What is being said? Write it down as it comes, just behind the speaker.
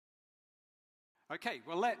Okay,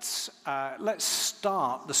 well, let's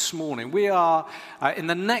start this morning. We are in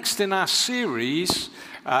the next in our series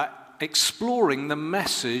exploring the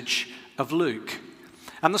message of Luke,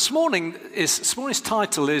 and this morning's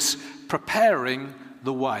title is "Preparing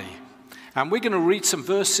the Way." And we're going to read some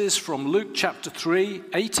verses from Luke chapter 3,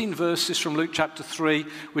 18 verses from Luke chapter 3,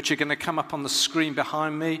 which are going to come up on the screen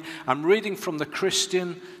behind me. I'm reading from the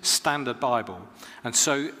Christian Standard Bible, and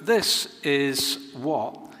so this is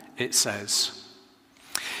what it says.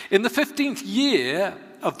 In the 15th year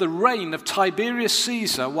of the reign of Tiberius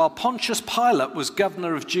Caesar, while Pontius Pilate was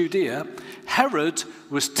governor of Judea, Herod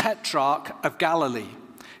was tetrarch of Galilee.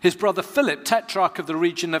 His brother Philip, tetrarch of the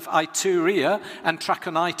region of Iturea and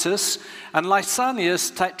Trachonitis, and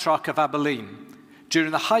Lysanias, tetrarch of Abilene,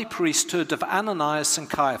 during the high priesthood of Ananias and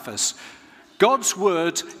Caiaphas. God's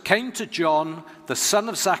word came to John, the son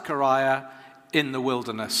of Zechariah, in the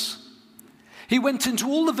wilderness. He went into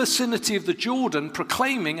all the vicinity of the Jordan,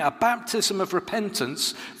 proclaiming a baptism of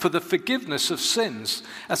repentance for the forgiveness of sins,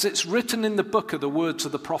 as it's written in the book of the words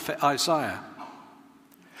of the prophet Isaiah.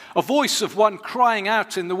 A voice of one crying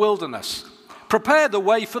out in the wilderness, "Prepare the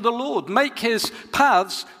way for the Lord, make his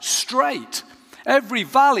paths straight. Every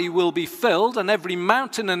valley will be filled, and every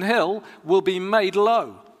mountain and hill will be made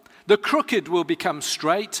low. The crooked will become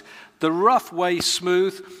straight, the rough way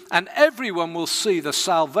smooth, and everyone will see the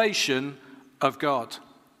salvation of God."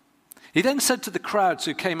 He then said to the crowds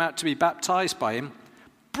who came out to be baptized by him,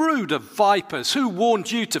 "Brood of vipers, who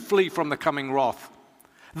warned you to flee from the coming wrath?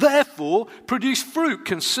 Therefore, produce fruit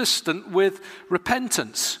consistent with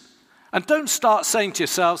repentance. And don't start saying to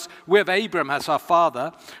yourselves, 'We have Abraham as our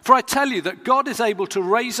father,' for I tell you that God is able to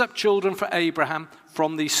raise up children for Abraham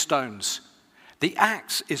from these stones. The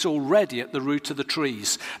axe is already at the root of the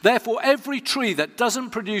trees. Therefore, every tree that doesn't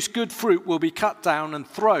produce good fruit will be cut down and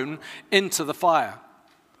thrown into the fire."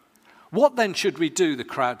 "What then should we do?" the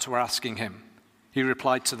crowds were asking him. He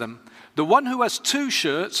replied to them, "The one who has 2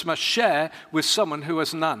 shirts must share with someone who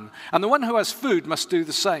has none, and the one who has food must do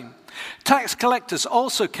the same." Tax collectors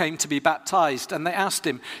also came to be baptized, and they asked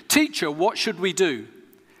him, "Teacher, what should we do?"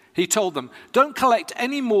 He told them, "Don't collect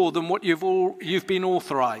any more than what you've been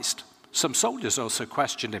authorized." Some soldiers also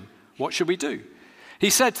questioned him, "What should we do?" He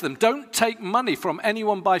said to them, "Don't take money from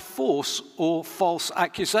anyone by force or false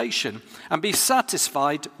accusation, and be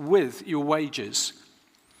satisfied with your wages."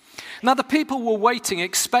 Now the people were waiting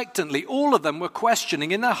expectantly. All of them were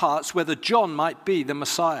questioning in their hearts whether John might be the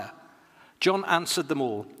Messiah. John answered them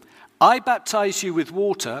all, "I baptize you with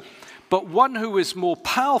water, but one who is more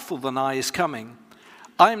powerful than I is coming.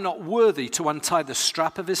 I am not worthy to untie the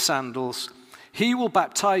strap of his sandals. He will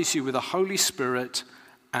baptize you with the Holy Spirit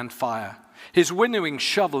and fire. His winnowing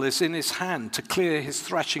shovel is in his hand to clear his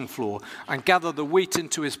threshing floor and gather the wheat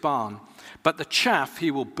into his barn. But the chaff he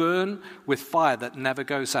will burn with fire that never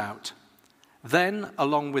goes out." Then,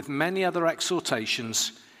 along with many other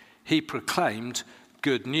exhortations, he proclaimed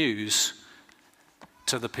good news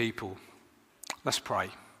to the people. Let's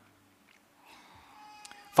pray.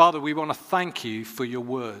 Father, we want to thank you for your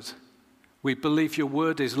word. We believe your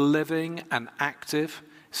word is living and active.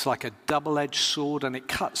 It's like a double-edged sword, and it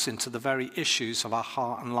cuts into the very issues of our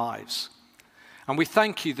heart and lives. And we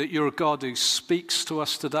thank you that you're a God who speaks to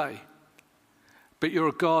us today. But you're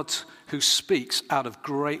a God who speaks out of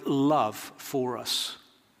great love for us.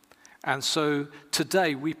 And so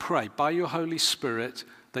today we pray by your Holy Spirit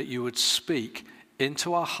that you would speak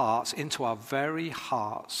into our hearts, into our very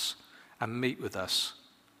hearts, and meet with us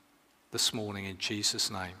this morning in Jesus'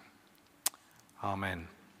 name. Amen.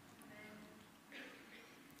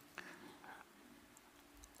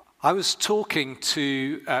 I was talking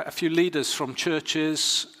to a few leaders from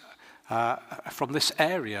churches from this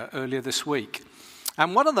area earlier this week.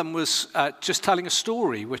 And one of them was just telling a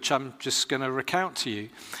story, which I'm just going to recount to you.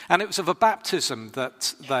 And it was of a baptism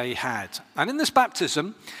that they had. And in this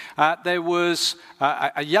baptism, there was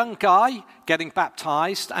a young guy getting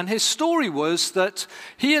baptized. And his story was that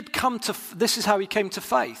he had this is how he came to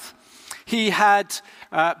faith. He had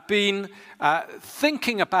been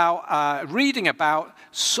thinking about, reading about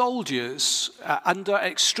soldiers under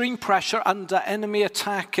extreme pressure, under enemy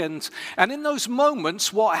attack. And in those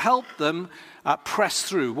moments, what helped them press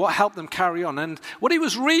through, what helped them carry on. And what he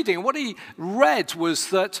was reading, what he read was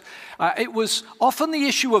that it was often the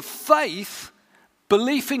issue of faith,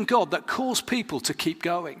 belief in God, that caused people to keep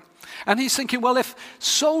going. And he's thinking, well, if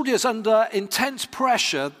soldiers under intense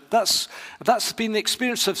pressure, that's been the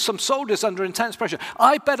experience of some soldiers under intense pressure,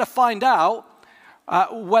 I better find out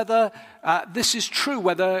whether this is true,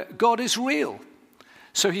 whether God is real.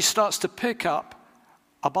 So he starts to pick up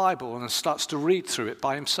a Bible and starts to read through it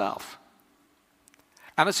by himself.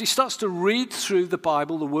 And as he starts to read through the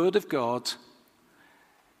Bible, the Word of God,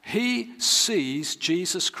 he sees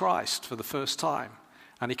Jesus Christ for the first time,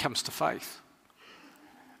 and he comes to faith.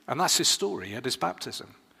 And that's his story at his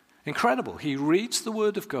baptism. Incredible. He reads the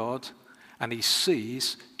Word of God, and he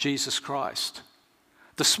sees Jesus Christ.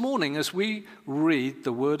 This morning, as we read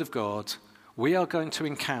the Word of God, we are going to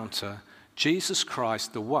encounter Jesus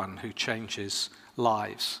Christ, the one who changes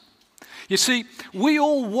lives. You see, we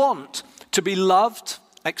all want to be loved,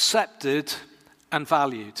 accepted, and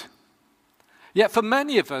valued. Yet for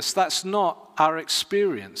many of us, that's not our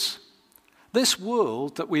experience. This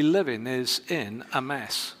world that we live in is in a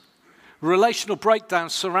mess. Relational breakdown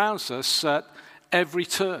surrounds us at every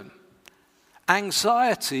turn.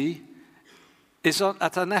 Anxiety is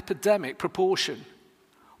at an epidemic proportion.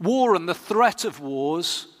 War and the threat of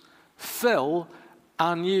wars fill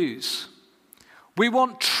our news. We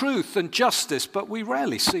want truth and justice, but we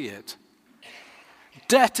rarely see it.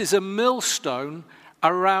 Debt is a millstone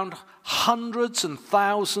around hundreds and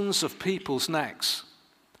thousands of people's necks,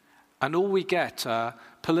 and all we get are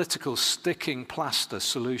political sticking plaster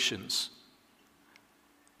solutions.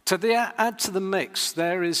 Add to the mix,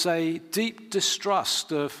 there is a deep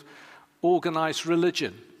distrust of organized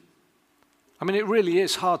religion. I mean, it really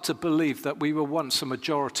is hard to believe that we were once a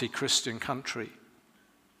majority Christian country.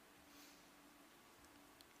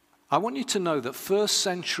 I want you to know that first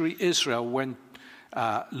century Israel, when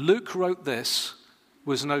Luke wrote this,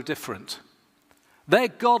 was no different. Their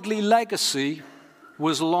godly legacy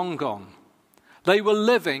was long gone. They were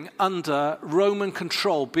living under Roman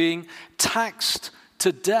control, being taxed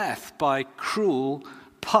to death by cruel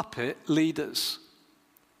puppet leaders.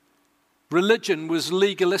 Religion was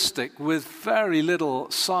legalistic with very little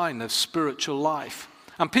sign of spiritual life.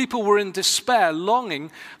 And people were in despair, longing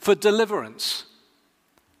for deliverance.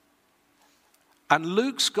 And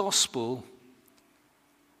Luke's gospel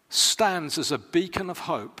stands as a beacon of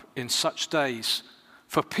hope in such days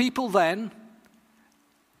for people then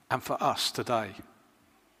and for us today.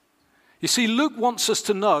 You see, Luke wants us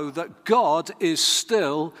to know that God is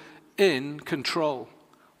still in control.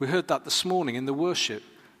 We heard that this morning in the worship.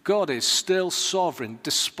 God is still sovereign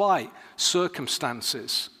despite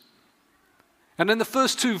circumstances. And in the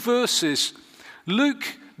first two verses,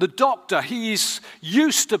 Luke, the doctor, he's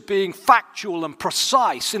used to being factual and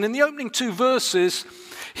precise. And in the opening two verses,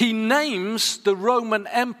 he names the Roman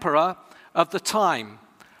emperor of the time,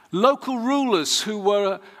 local rulers who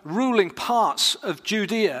were ruling parts of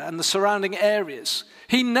Judea and the surrounding areas.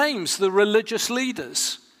 He names the religious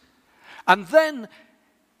leaders. And then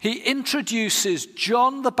he introduces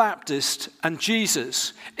John the Baptist and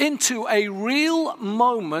Jesus into a real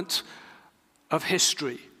moment of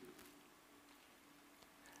history.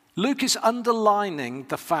 Luke is underlining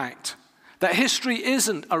the fact that history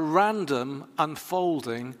isn't a random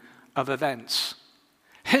unfolding of events.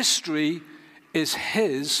 History is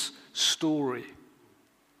his story.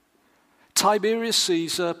 Tiberius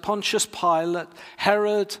Caesar, Pontius Pilate,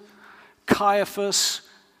 Herod, Caiaphas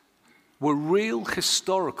were real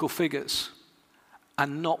historical figures,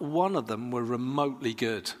 and not one of them were remotely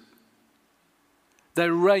good.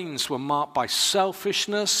 Their reigns were marked by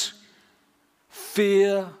selfishness,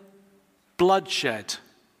 fear, bloodshed.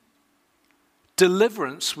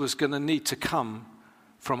 Deliverance was going to need to come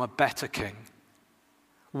from a better king,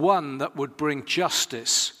 one that would bring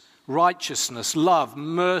justice, righteousness, love,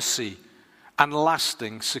 mercy, and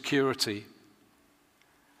lasting security.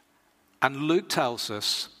 And Luke tells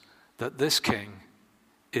us that this king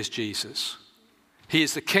is Jesus. He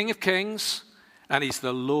is the King of Kings, and he's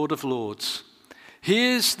the Lord of Lords.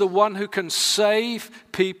 He is the one who can save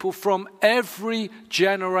people from every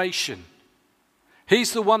generation.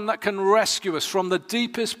 He's the one that can rescue us from the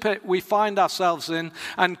deepest pit we find ourselves in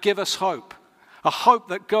and give us hope, a hope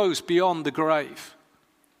that goes beyond the grave.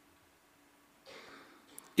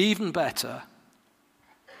 Even better,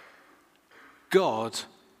 God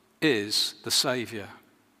is the Savior.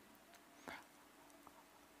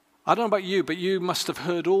 I don't know about you, but you must have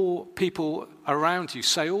heard all people around you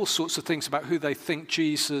say all sorts of things about who they think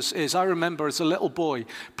Jesus is. I remember as a little boy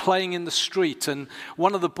playing in the street, and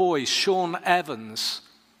one of the boys, Sean Evans,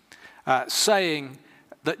 saying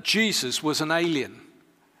that Jesus was an alien.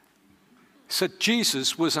 He said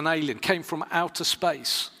Jesus was an alien, came from outer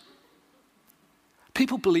space.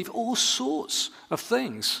 People believe all sorts of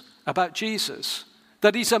things about Jesus,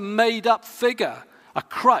 that he's a made-up figure, a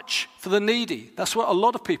crutch for the needy. That's what a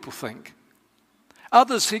lot of people think.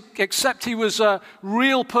 Others accept he was a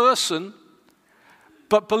real person,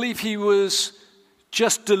 but believe he was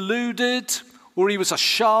just deluded, or he was a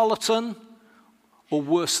charlatan, or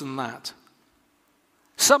worse than that.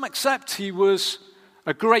 Some accept he was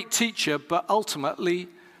a great teacher, but ultimately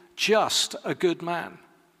just a good man.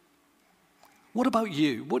 What about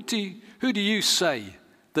you? Who do you say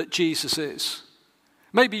that Jesus is?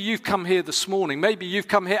 Maybe you've come here this morning. Maybe you've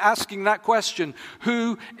come here asking that question,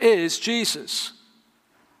 who is Jesus?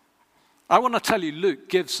 I want to tell you, Luke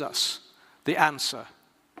gives us the answer.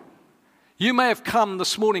 You may have come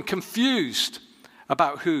this morning confused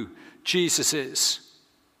about who Jesus is.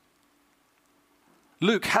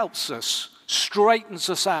 Luke helps us, straightens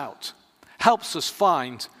us out, helps us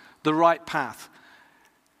find the right path.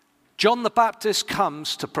 John the Baptist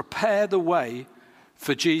comes to prepare the way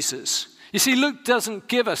for Jesus. You see, Luke doesn't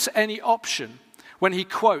give us any option when he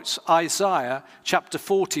quotes Isaiah chapter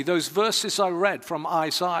 40, those verses I read from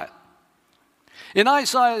Isaiah. In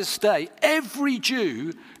Isaiah's day, every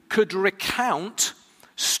Jew could recount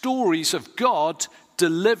stories of God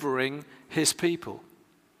delivering his people.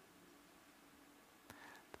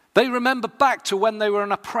 They remember back to when they were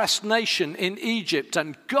an oppressed nation in Egypt,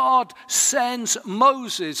 and God sends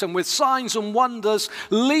Moses and with signs and wonders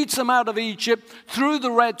leads them out of Egypt through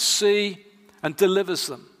the Red Sea and delivers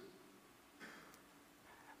them.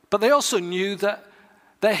 But they also knew that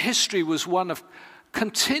their history was one of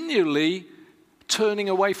continually turning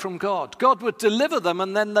away from God. God would deliver them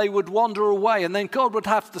and then they would wander away, and then God would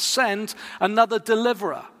have to send another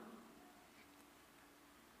deliverer,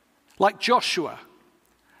 like Joshua.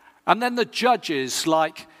 And then the judges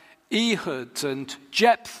like Ehud and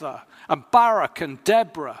Jephthah and Barak and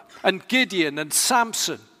Deborah and Gideon and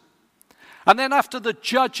Samson. And then after the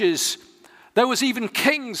judges, there was even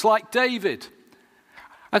kings like David.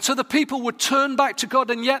 And so the people would turn back to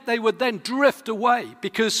God, and yet they would then drift away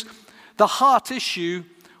because the heart issue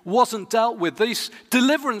wasn't dealt with. These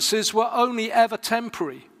deliverances were only ever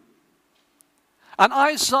temporary. And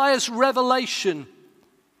Isaiah's revelation,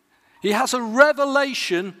 he has a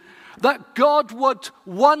revelation that God would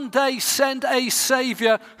one day send a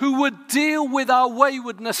Savior who would deal with our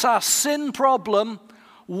waywardness, our sin problem,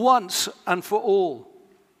 once and for all.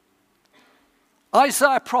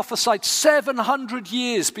 Isaiah prophesied 700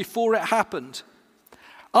 years before it happened.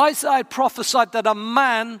 Isaiah prophesied that a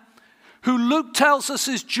man who Luke tells us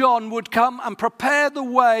is John would come and prepare the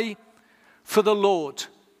way for the Lord.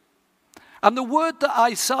 And the word that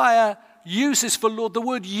Isaiah uses for Lord, the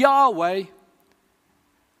word Yahweh,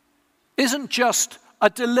 isn't just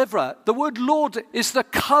a deliverer. The word Lord is the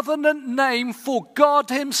covenant name for God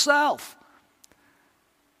himself.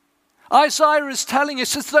 Isaiah is telling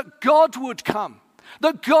us that God would come,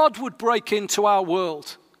 that God would break into our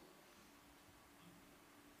world.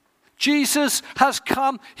 Jesus has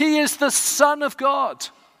come. He is the Son of God.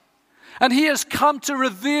 And he has come to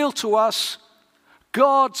reveal to us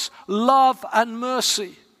God's love and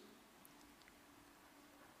mercy.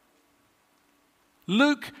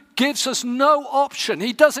 Luke gives us no option.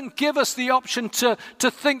 He doesn't give us the option to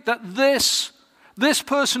think that this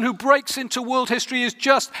person who breaks into world history is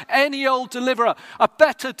just any old deliverer, a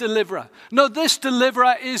better deliverer. No, this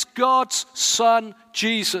deliverer is God's Son,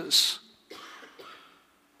 Jesus.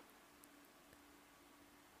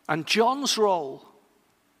 And John's role,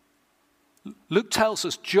 Luke tells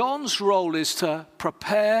us, John's role is to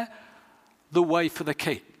prepare the way for the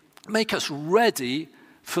king, make us ready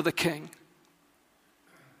for the king.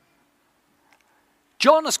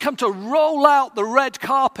 John has come to roll out the red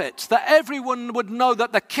carpet that everyone would know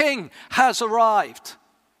that the king has arrived.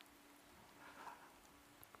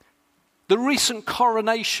 The recent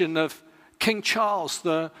coronation of King Charles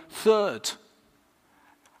III. Do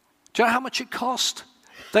you know how much it cost?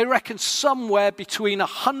 They reckon somewhere between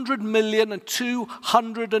 100 million and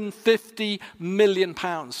 250 million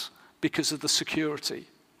pounds because of the security.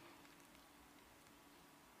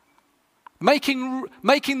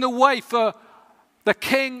 Making the way for the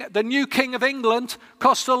king, the new king of England,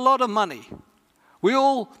 cost a lot of money. We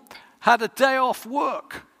all had a day off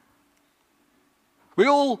work. We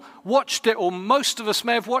all watched it, or most of us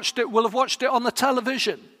will have watched it on the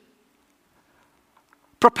television.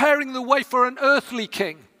 Preparing the way for an earthly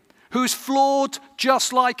king who's flawed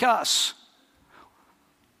just like us.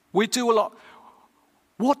 We do a lot.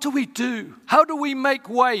 What do we do? How do we make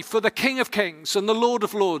way for the King of Kings and the Lord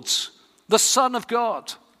of Lords, the Son of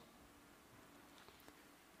God?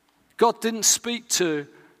 God didn't speak to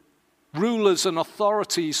rulers and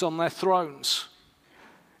authorities on their thrones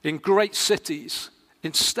in great cities.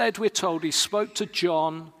 Instead, we're told he spoke to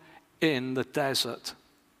John in the desert.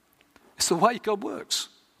 It's the way God works.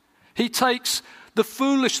 He takes the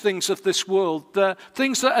foolish things of this world, the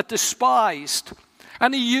things that are despised,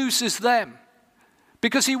 and he uses them.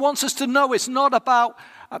 Because he wants us to know it's not about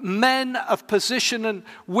men of position and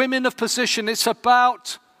women of position. It's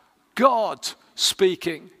about God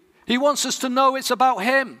speaking. He wants us to know it's about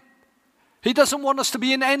him. He doesn't want us to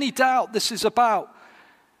be in any doubt. This is about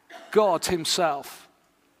God himself.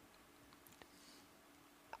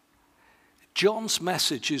 John's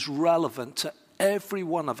message is relevant to every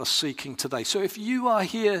one of us seeking today. So if you are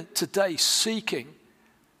here today seeking,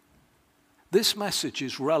 this message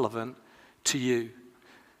is relevant to you.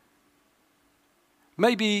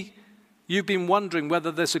 Maybe you've been wondering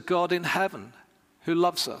whether there's a God in heaven who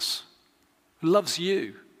loves us, who loves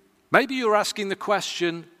you. Maybe you're asking the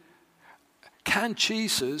question, can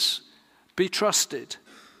Jesus be trusted?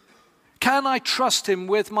 Can I trust him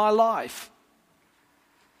with my life?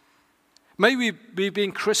 Maybe we've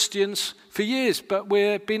been Christians for years, but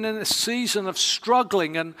we've been in a season of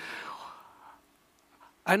struggling and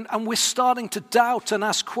we're starting to doubt and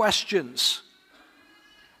ask questions.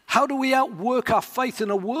 How do we outwork our faith in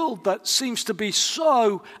a world that seems to be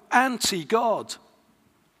so anti-God?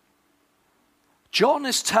 John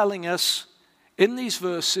is telling us in these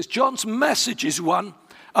verses, John's message is one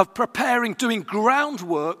of preparing, doing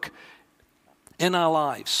groundwork in our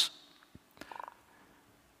lives.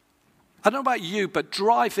 I don't know about you, but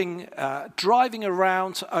driving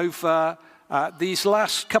around over these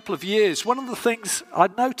last couple of years, one of the things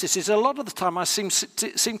I'd noticed is a lot of the time I seem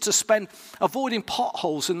to spend avoiding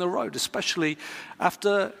potholes in the road, especially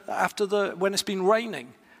when it's been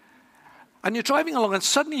raining. And you're driving along and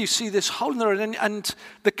suddenly you see this hole in the road and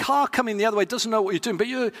the car coming the other way doesn't know what you're doing, but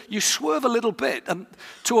you swerve a little bit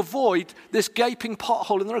to avoid this gaping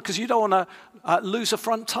pothole in the road because you don't want to lose a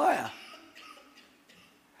front tire.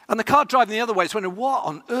 And the car driving the other way is wondering, what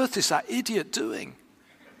on earth is that idiot doing?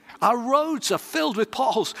 Our roads are filled with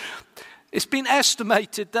potholes. It's been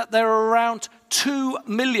estimated that there are around 2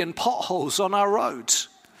 million potholes on our roads.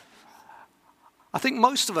 I think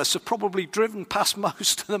most of us have probably driven past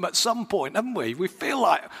most of them at some point, haven't we? We feel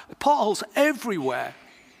like potholes everywhere.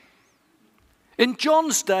 In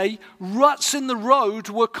John's day, ruts in the road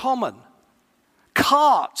were common.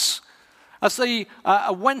 Carts, as they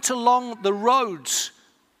went along the roads,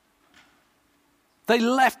 they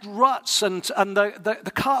left ruts, and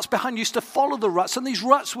the carts behind used to follow the ruts, and these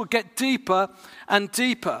ruts would get deeper and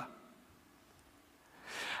deeper.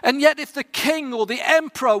 And yet if the king or the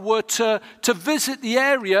emperor were to visit the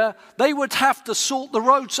area, they would have to sort the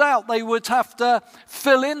roads out. They would have to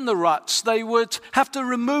fill in the ruts. They would have to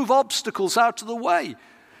remove obstacles out of the way.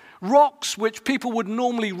 Rocks which people would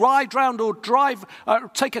normally ride round or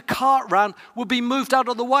take a cart round would be moved out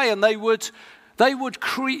of the way, and they would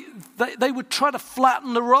try to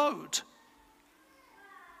flatten the road.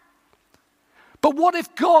 But what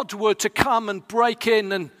if God were to come and break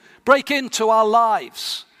into our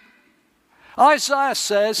lives? Isaiah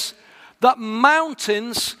says that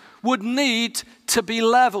mountains would need to be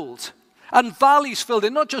leveled and valleys filled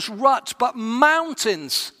in, not just ruts, but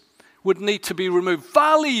mountains would need to be removed.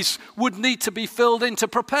 Valleys would need to be filled in to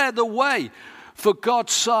prepare the way for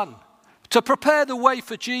God's Son, to prepare the way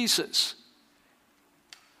for Jesus.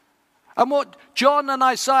 And what John and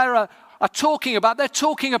Isaiah are talking about, they're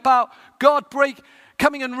talking about God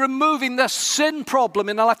coming and removing the sin problem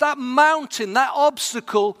in our life, that mountain, that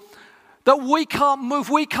obstacle that we can't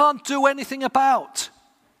move, we can't do anything about.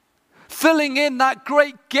 Filling in that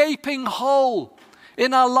great gaping hole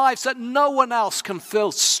in our lives that no one else can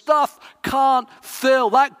fill. Stuff can't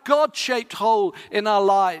fill that God-shaped hole in our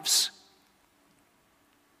lives.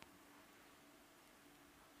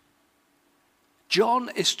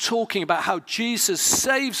 John is talking about how Jesus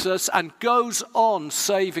saves us and goes on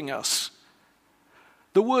saving us.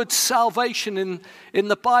 The word salvation in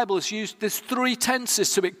the Bible is used, there's 3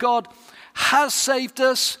 tenses to it. God has saved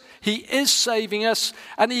us, he is saving us,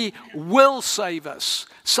 and he will save us.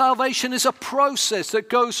 Salvation is a process that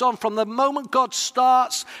goes on from the moment God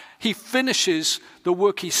starts, he finishes the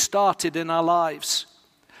work he started in our lives.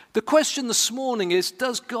 The question this morning is,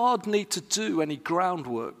 does God need to do any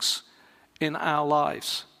groundworks in our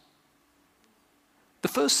lives? The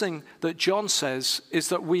first thing that John says is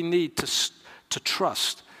that we need to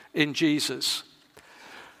trust in Jesus.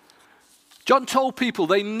 John told people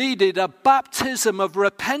they needed a baptism of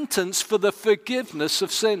repentance for the forgiveness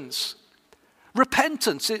of sins.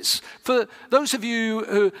 Repentance, it's for those of you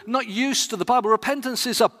who are not used to the Bible, repentance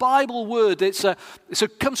is a Bible word. It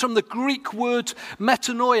comes from the Greek word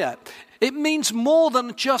metanoia. It means more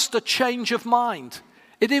than just a change of mind.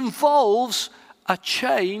 It involves a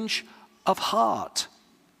change of heart.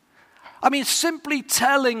 I mean, simply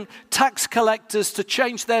telling tax collectors to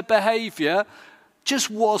change their behavior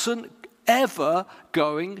just wasn't ever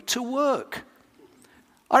going to work.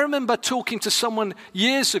 I remember talking to someone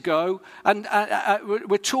years ago, and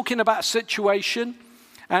we're talking about a situation,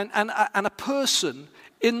 and a person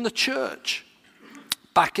in the church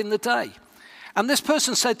back in the day. And this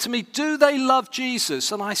person said to me, do they love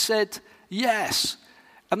Jesus? And I said, yes.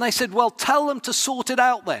 And they said, well, tell them to sort it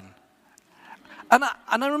out then. And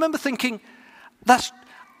I remember thinking,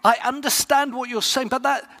 I understand what you're saying, but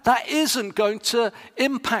that isn't going to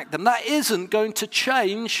impact them. That isn't going to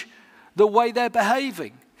change the way they're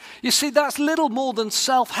behaving. You see, that's little more than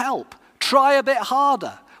self-help. Try a bit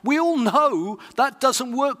harder. We all know that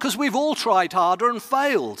doesn't work because we've all tried harder and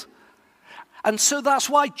failed. And so that's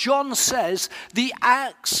why John says the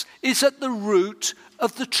axe is at the root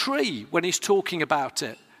of the tree when he's talking about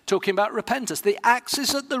it, talking about repentance. The axe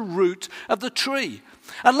is at the root of the tree.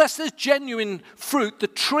 Unless there's genuine fruit, the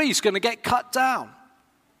tree's going to get cut down.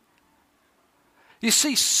 You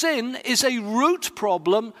see, sin is a root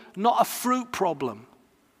problem, not a fruit problem.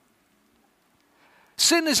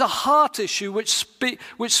 Sin is a heart issue which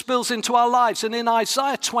spills into our lives. And in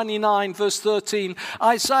Isaiah 29, verse 13,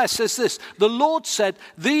 Isaiah says this, the Lord said,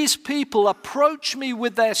 these people approach me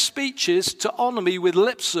with their speeches to honor me with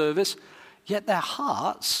lip service, yet their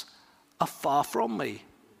hearts are far from me.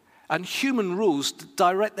 And human rules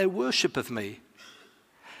direct their worship of me.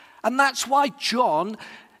 And that's why John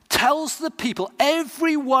tells the people,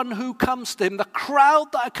 everyone who comes to him, the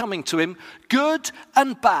crowd that are coming to him, good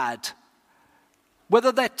and bad,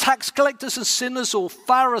 whether they're tax collectors and sinners or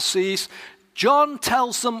Pharisees, John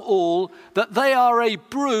tells them all that they are a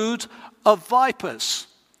brood of vipers.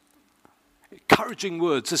 Encouraging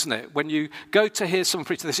words, isn't it? When you go to hear someone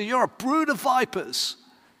preach, they say, you're a brood of vipers.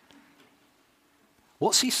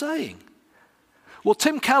 What's he saying? Well,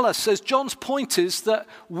 Tim Keller says John's point is that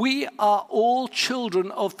we are all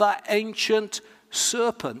children of that ancient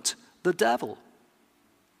serpent, the devil.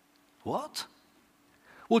 What?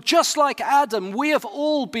 Well, just like Adam, we have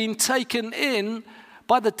all been taken in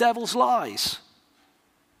by the devil's lies.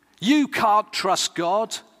 You can't trust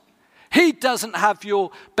God. He doesn't have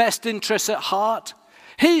your best interests at heart.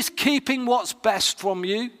 He's keeping what's best from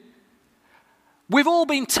you. We've all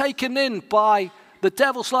been taken in by the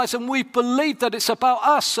devil's lies, and we believe that it's about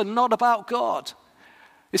us and not about God.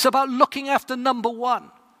 It's about looking after number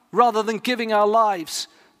one rather than giving our lives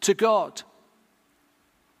to God.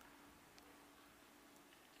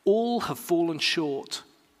 All have fallen short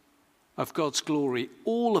of God's glory.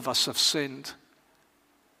 All of us have sinned.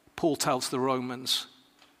 Paul tells the Romans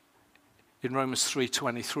in Romans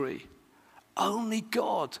 3:23. Only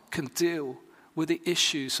God can deal with the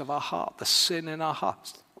issues of our heart, the sin in our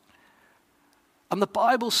hearts. And the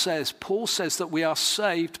Bible says, Paul says that we are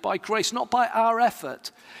saved by grace, not by our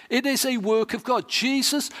effort. It is a work of God.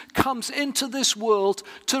 Jesus comes into this world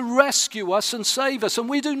to rescue us and save us, and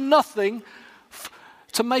we do nothing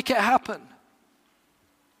to make it happen.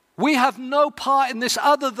 We have no part in this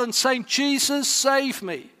other than saying, Jesus, save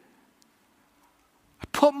me. I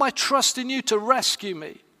put my trust in you to rescue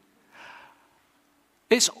me.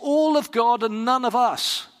 It's all of God and none of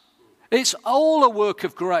us. It's all a work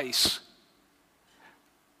of grace.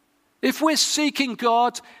 If we're seeking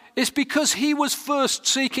God, it's because he was first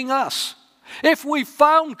seeking us. If we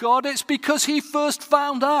found God, it's because he first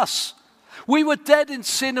found us. We were dead in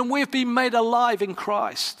sin and we've been made alive in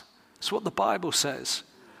Christ. That's what the Bible says.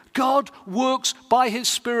 God works by his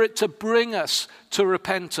Spirit to bring us to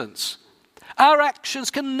repentance. Our actions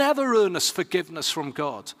can never earn us forgiveness from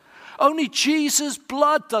God. Only Jesus'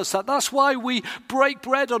 blood does that. That's why we break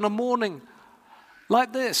bread on a morning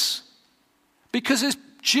like this. Because it's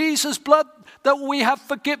Jesus' blood that we have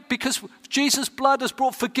because Jesus' blood has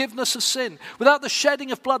brought forgiveness of sin. Without the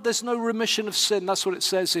shedding of blood, there's no remission of sin. That's what it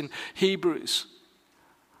says in Hebrews.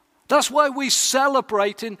 That's why we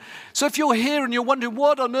celebrate. So if you're here and you're wondering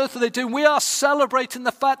what on earth are they doing, we are celebrating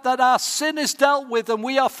the fact that our sin is dealt with and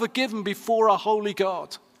we are forgiven before a holy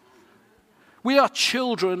God. We are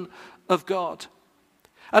children of God.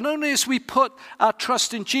 And only as we put our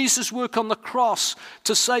trust in Jesus' work on the cross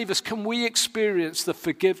to save us can we experience the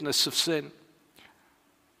forgiveness of sin.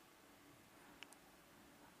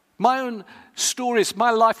 My own story is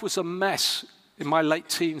my life was a mess in my late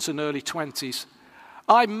teens and early 20s.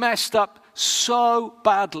 I messed up so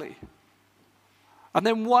badly. And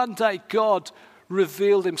then one day God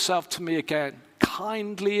revealed himself to me again.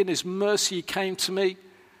 Kindly in his mercy he came to me.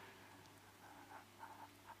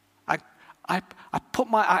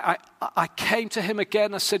 I came to him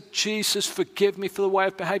again. I said, Jesus, forgive me for the way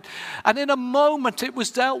I've behaved. And in a moment, it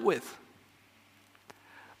was dealt with.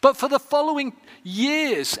 But for the following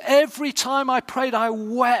years, every time I prayed, I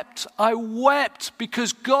wept. I wept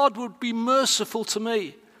because God would be merciful to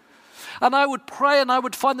me. And I would pray and I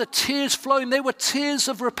would find the tears flowing. They were tears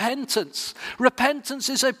of repentance. Repentance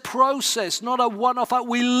is a process, not a one-off act.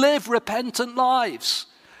 We live repentant lives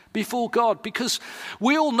before God because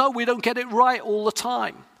we all know we don't get it right all the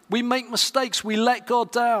time. We make mistakes. We let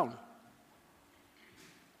God down.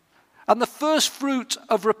 And the first fruit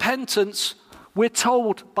of repentance, we're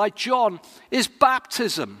told by John, is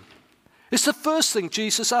baptism. It's the first thing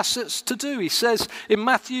Jesus asks us to do. He says in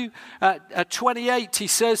Matthew 28, he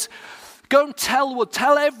says, go and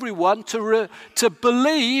tell everyone to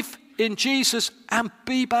believe in Jesus and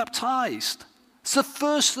be baptized. It's the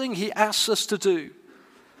first thing he asks us to do.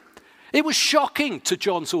 It was shocking to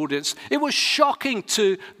John's audience. It was shocking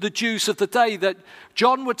to the Jews of the day that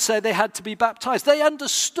John would say they had to be baptized. They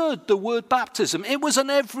understood the word baptism. It was an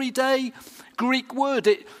everyday Greek word.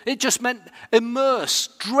 It just meant immerse,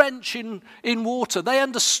 drench in water. They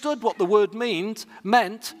understood what the word meant.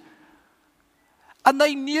 And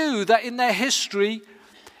they knew that in their history,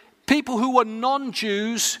 people who were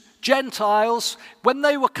non-Jews, Gentiles, when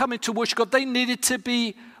they were coming to worship God, they needed to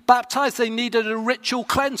be baptized. They needed a ritual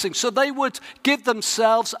cleansing. So they would give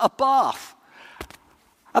themselves a bath.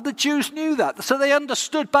 And the Jews knew that. So they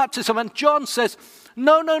understood baptism. And John says,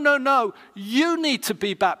 no. You need to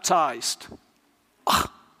be baptized.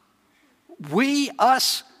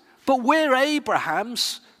 Us, but we're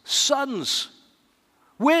Abraham's sons.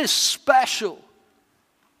 We're special.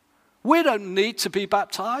 We don't need to be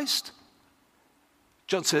baptized.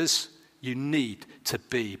 John says, you need to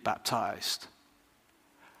be baptized.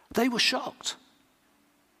 They were shocked.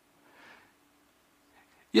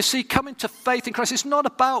 You see, coming to faith in Christ, it's not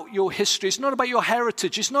about your history. It's not about your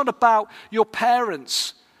heritage. It's not about your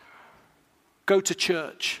parents go to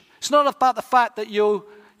church. It's not about the fact that you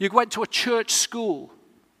went to a church school.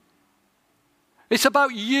 It's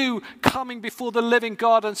about you coming before the living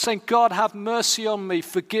God and saying, God, have mercy on me.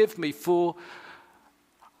 Forgive me for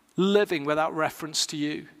living without reference to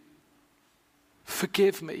you.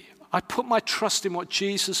 Forgive me. I put my trust in what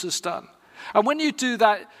Jesus has done. And when you do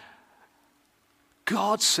that,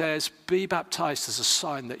 God says, be baptized as a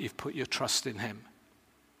sign that you've put your trust in him.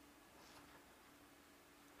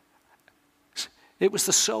 It was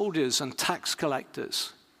the soldiers and tax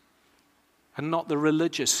collectors and not the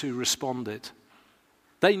religious who responded.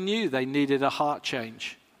 They knew they needed a heart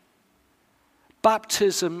change.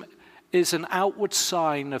 Baptism is an outward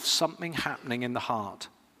sign of something happening in the heart.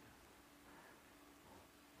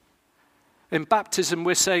 In baptism,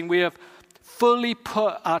 we're saying we have fully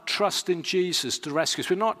put our trust in Jesus to rescue us.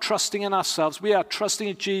 We're not trusting in ourselves. We are trusting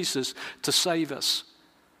in Jesus to save us.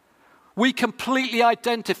 We completely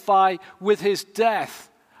identify with his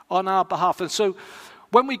death on our behalf. And so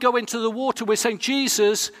when we go into the water, we're saying,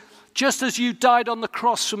 Jesus, just as you died on the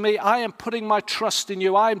cross for me, I am putting my trust in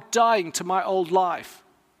you. I am dying to my old life.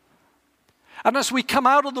 And as we come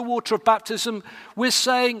out of the water of baptism, we're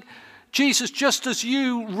saying, Jesus, just as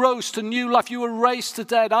you rose to new life, you were raised to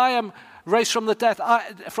dead. I am raised from the dead.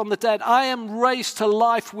 I am raised to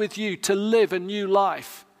life with you, to live a new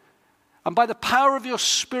life. And by the power of your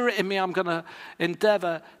Spirit in me, I'm going to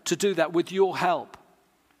endeavor to do that with your help.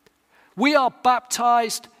 We are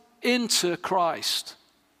baptized into Christ.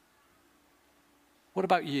 What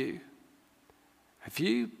about you? Are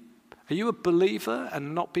you a believer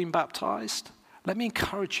and not been baptized? Let me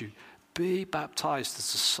encourage you. Be baptized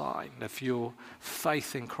as a sign of your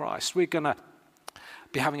faith in Christ. We're going to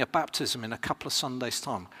be having a baptism in a couple of Sundays'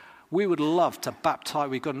 time. We would love to baptize.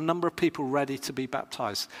 We've got a number of people ready to be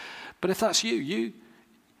baptized. But if that's you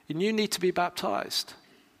need to be baptized,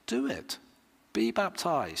 do it. Be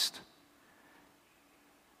baptized.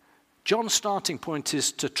 John's starting point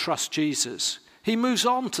is to trust Jesus. He moves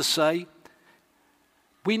on to say,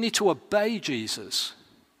 we need to obey Jesus.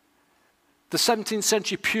 The 17th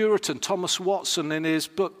century Puritan Thomas Watson, in his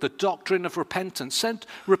book, The Doctrine of Repentance, said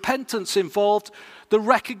repentance involved the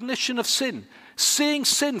recognition of sin, seeing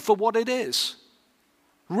sin for what it is.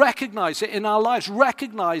 Recognize it in our lives,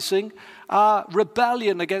 recognizing our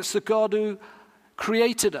rebellion against the God who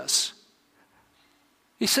created us.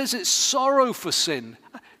 He says it's sorrow for sin.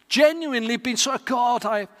 Genuinely being sorry, God,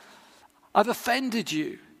 I've offended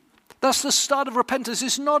you. That's the start of repentance.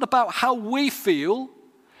 It's not about how we feel.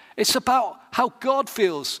 It's about how God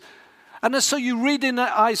feels. And so you read in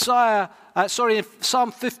in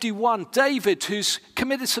Psalm 51, David, who's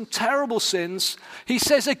committed some terrible sins, he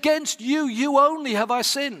says, against you only have I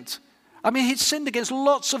sinned. I mean, he'd sinned against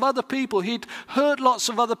lots of other people. He'd hurt lots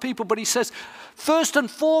of other people. But he says, first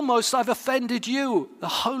and foremost, I've offended you, the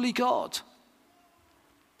holy God.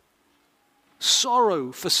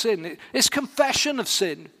 Sorrow for sin. It's confession of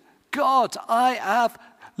sin. God, I have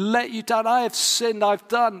let you down. I have sinned. I've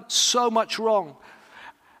done so much wrong.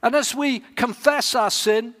 And as we confess our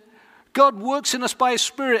sin, God works in us by His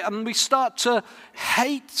Spirit, and we start to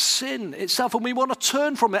hate sin itself, and we want to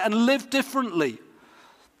turn from it and live differently.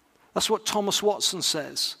 That's what Thomas Watson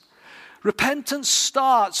says. Repentance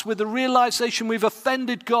starts with the realization we've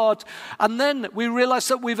offended God, and then we realize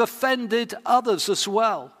that we've offended others as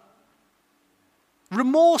well.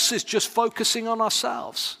 Remorse is just focusing on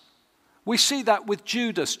ourselves. We see that with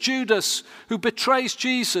Judas. Judas, who betrays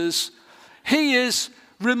Jesus, he is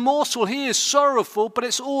remorseful, he is sorrowful, but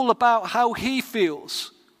it's all about how he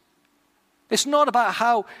feels. It's not about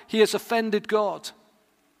how he has offended God.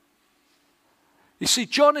 You see,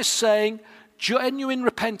 John is saying genuine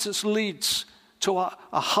repentance leads to a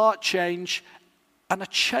heart change and a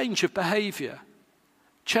change of behavior,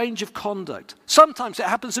 change of conduct. Sometimes it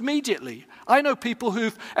happens immediately. I know people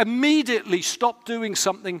who've immediately stopped doing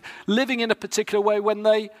something, living in a particular way when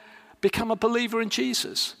they become a believer in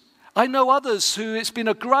Jesus. I know others who it's been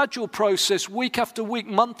a gradual process, week after week,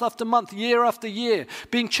 month after month, year after year,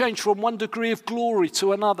 being changed from one degree of glory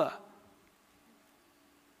to another.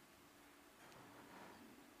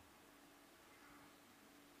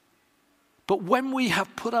 But when we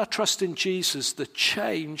have put our trust in Jesus, the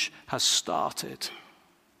change has started.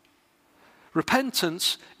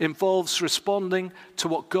 Repentance involves responding to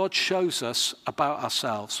what God shows us about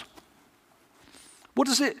ourselves. What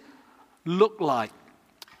does it look like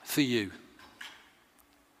for you?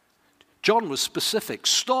 John was specific.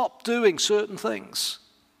 Stop doing certain things.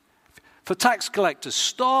 For tax collectors,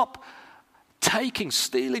 stop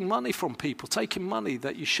stealing money from people, taking money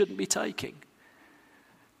that you shouldn't be taking.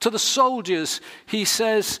 To the soldiers, he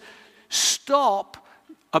says, stop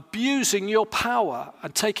abusing your power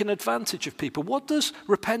and taking advantage of people. What does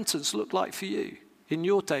repentance look like for you in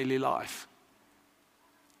your daily life?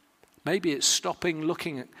 Maybe it's stopping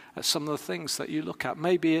looking at some of the things that you look at.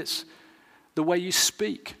 Maybe it's the way you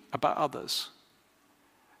speak about others.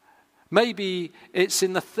 Maybe it's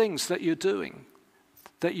in the things that you're doing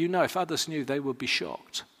that you know if others knew, they would be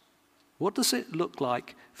shocked. What does it look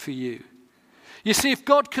like for you? You see, if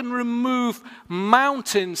God can remove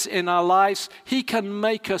mountains in our lives, He can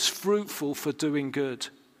make us fruitful for doing good.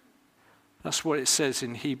 That's what it says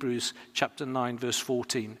in Hebrews chapter 9, verse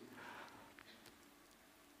 14.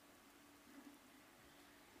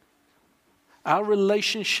 Our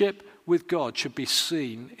relationship with God should be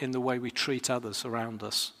seen in the way we treat others around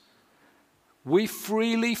us. We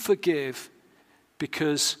freely forgive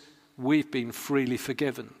because we've been freely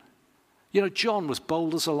forgiven. You know, John was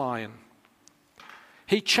bold as a lion.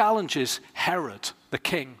 He challenges Herod, the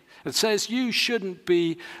king, and says, you shouldn't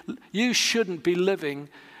be living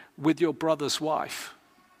with your brother's wife.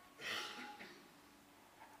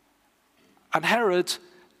 And Herod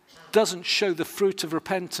doesn't show the fruit of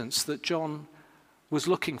repentance that John was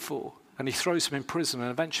looking for, and he throws him in prison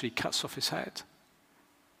and eventually cuts off his head.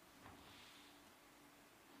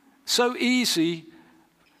 So easy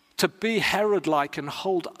to be Herod-like and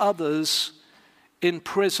hold others in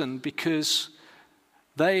prison because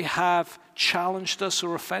they have challenged us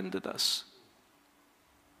or offended us.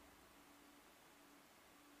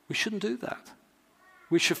 We shouldn't do that.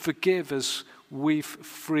 We should forgive as we've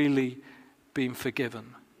freely been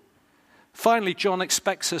forgiven. Finally, John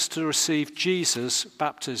expects us to receive Jesus'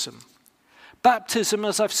 baptism. Baptism,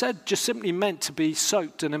 as I've said, just simply meant to be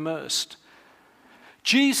soaked and immersed.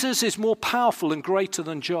 Jesus is more powerful and greater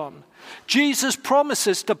than John. Jesus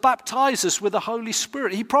promises to baptize us with the Holy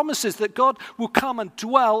Spirit. He promises that God will come and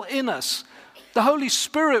dwell in us. The Holy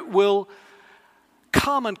Spirit will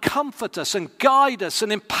come and comfort us and guide us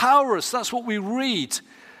and empower us. That's what we read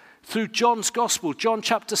through John's Gospel, John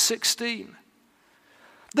chapter 16.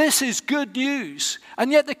 This is good news,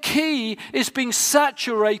 and yet the key is being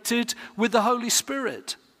saturated with the Holy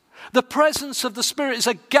Spirit. The presence of the Spirit is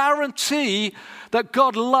a guarantee that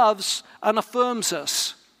God loves and affirms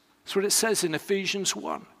us. That's what it says in Ephesians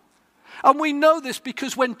 1. And we know this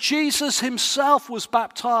because when Jesus himself was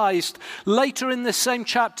baptized, later in this same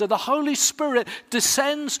chapter, the Holy Spirit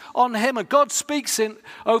descends on him and God speaks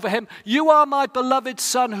over him. You are my beloved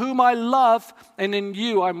Son, whom I love, and in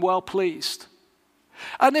you I'm well pleased.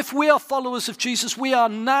 And if we are followers of Jesus, we are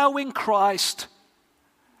now in Christ.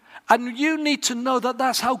 And you need to know that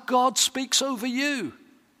that's how God speaks over you.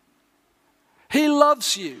 He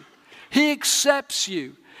loves you. He accepts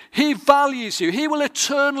you. He values you. He will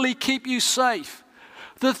eternally keep you safe.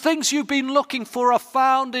 The things you've been looking for are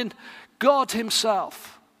found in God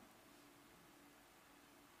himself.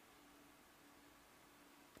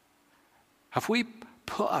 Have we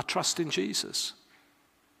put our trust in Jesus?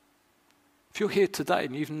 If you're here today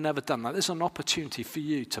and you've never done that, there's an opportunity for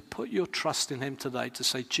you to put your trust in him today, to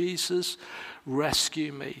say, Jesus,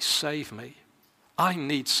 rescue me, save me. I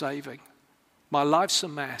need saving. My life's a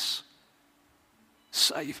mess.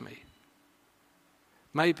 Save me.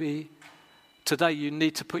 Maybe today you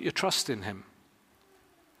need to put your trust in him.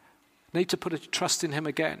 Need to put a trust in him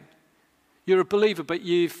again. You're a believer, but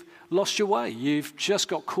you've lost your way. You've just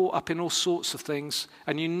got caught up in all sorts of things,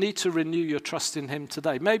 and you need to renew your trust in him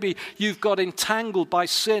today. Maybe you've got entangled by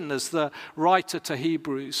sin, as the writer to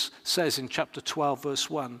Hebrews says in chapter 12, verse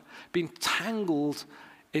 1. Been tangled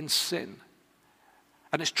in sin,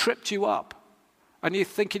 and it's tripped you up. And you're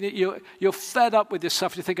thinking, you're fed up with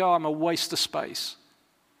yourself. You think, oh, I'm a waste of space.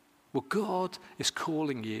 Well, God is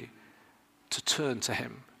calling you to turn to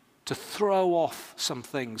him, to throw off some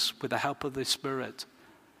things with the help of the Spirit.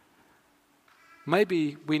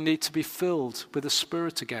 Maybe we need to be filled with the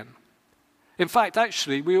Spirit again. In fact,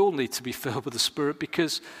 actually, we all need to be filled with the Spirit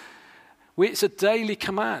because it's a daily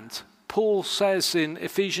command. Paul says in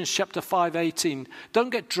Ephesians chapter 5:18, don't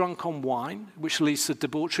get drunk on wine, which leads to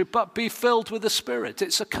debauchery, but be filled with the Spirit.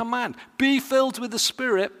 It's a command. Be filled with the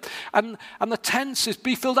Spirit. And the tense is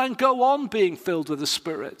be filled and go on being filled with the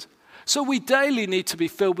Spirit. So we daily need to be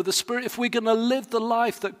filled with the Spirit if we're going to live the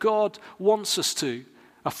life that God wants us to,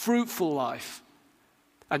 a fruitful life.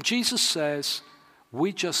 And Jesus says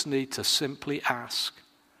we just need to simply ask.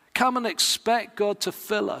 Come and expect God to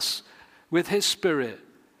fill us with his Spirit,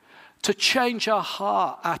 to change our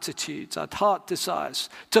heart attitudes, our heart desires,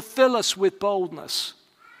 to fill us with boldness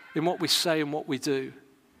in what we say and what we do.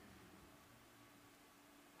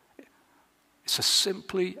 It's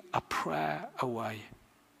simply a prayer away.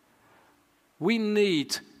 We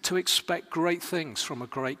need to expect great things from a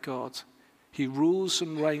great God. He rules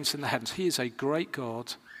and reigns in the heavens. He is a great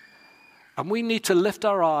God. And we need to lift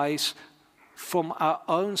our eyes from our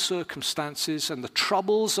own circumstances and the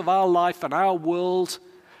troubles of our life and our world,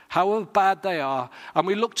 however bad they are, and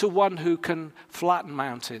we look to one who can flatten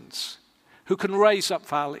mountains, who can raise up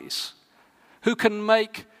valleys, who can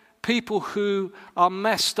make people who are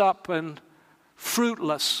messed up and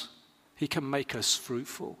fruitless, he can make us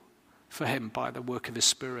fruitful for him by the work of his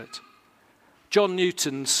Spirit. John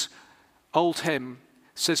Newton's old hymn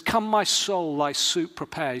says, come my soul, thy soup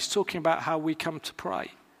prepare. He's talking about how we come to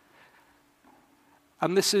pray.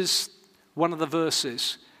 And this is one of the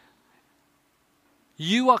verses.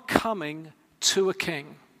 You are coming to a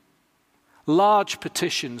king. Large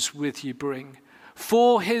petitions with you bring.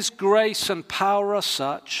 For his grace and power are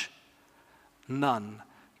such, none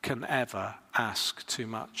can ever ask too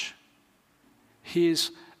much. He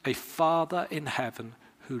is a Father in heaven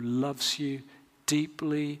who loves you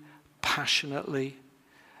deeply, passionately,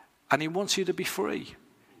 and he wants you to be free.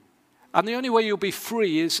 And the only way you'll be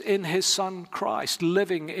free is in his Son Christ,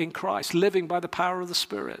 living in Christ, living by the power of the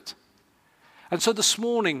Spirit. And so this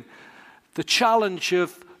morning, the challenge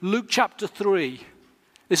of Luke chapter 3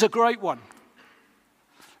 is a great one.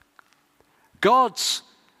 God's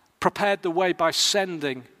prepared the way by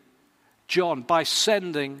sending John, by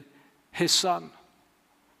sending his Son.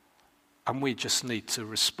 And we just need to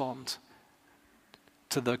respond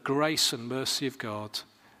to the grace and mercy of God.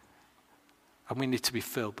 And we need to be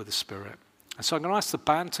filled with the Spirit. And so I'm going to ask the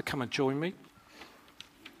band to come and join me.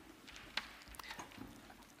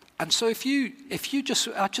 And so if you just,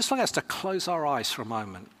 I'd just like us to close our eyes for a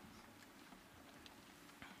moment.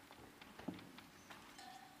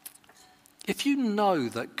 If you know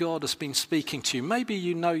that God has been speaking to you, maybe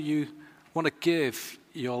you know you want to give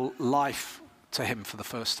your life to him for the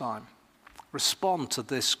first time. Respond to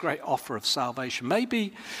this great offer of salvation.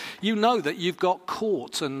 Maybe you know that you've got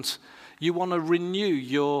caught and you want to renew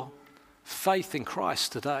your faith in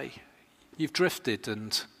Christ today. You've drifted,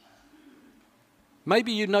 and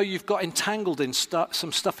maybe you know you've got entangled in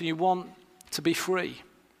some stuff and you want to be free.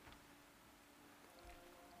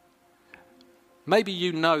 Maybe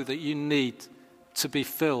you know that you need to be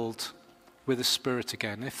filled with the Spirit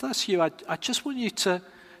again. If that's you, I just want you to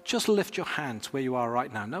just lift your hand where you are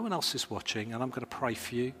right now. No one else is watching, and I'm going to pray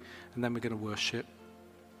for you, and then we're going to worship.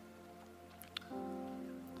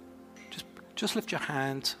 Just lift your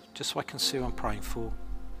hand, just so I can see who I'm praying for.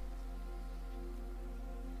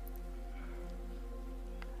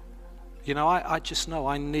 You know, I just know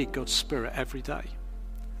I need God's Spirit every day.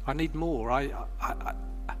 I need more. I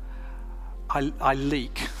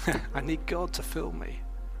leak. I need God to fill me.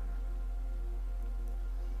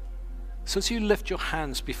 So as you lift your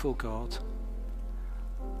hands before God,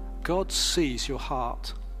 God sees your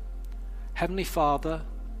heart. Heavenly Father,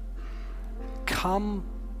 come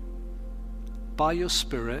by your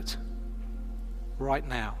Spirit right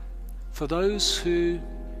now. For those who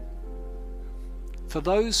For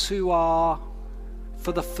those who are,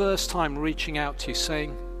 for the first time, reaching out to you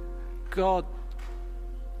saying, God,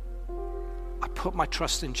 I put my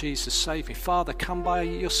trust in Jesus, save me. Father, come by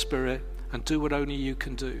your Spirit and do what only you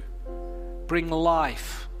can do. Bring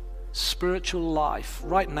life, spiritual life.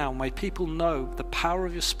 Right now, may people know the power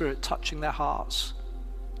of your Spirit touching their hearts.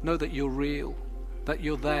 Know that you're real, that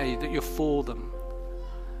you're there, that you're for them,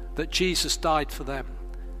 that Jesus died for them.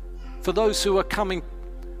 For those who are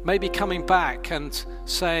maybe coming back and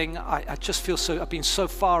saying, I just feel I've been so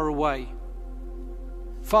far away.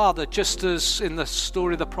 Father, just as in the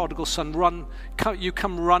story of the prodigal son, you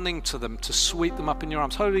come running to them to sweep them up in your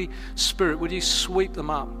arms. Holy Spirit, would you sweep them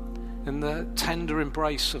up in the tender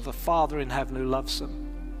embrace of the Father in heaven who loves them?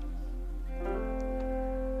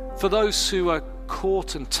 For those who are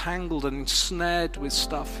caught and tangled and ensnared with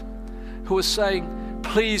stuff, who are saying,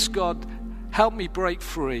 please God, help me break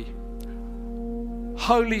free.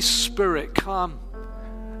 Holy Spirit, come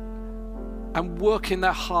and work in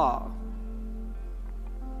their heart.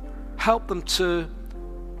 Help them to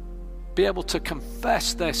be able to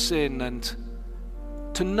confess their sin and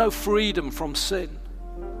to know freedom from sin.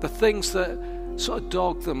 The things that sort of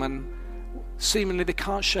dog them and seemingly they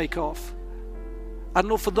can't shake off. And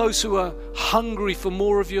Lord, for those who are hungry for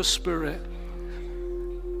more of your Spirit,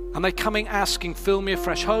 and they're coming asking, fill me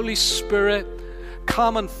afresh. Holy Spirit,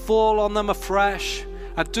 come and fall on them afresh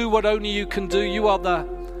and do what only you can do. You are the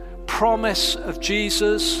promise of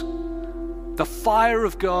Jesus, the fire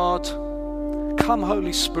of God. Come,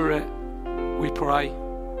 Holy Spirit, we pray.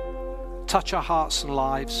 Touch our hearts and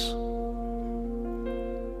lives.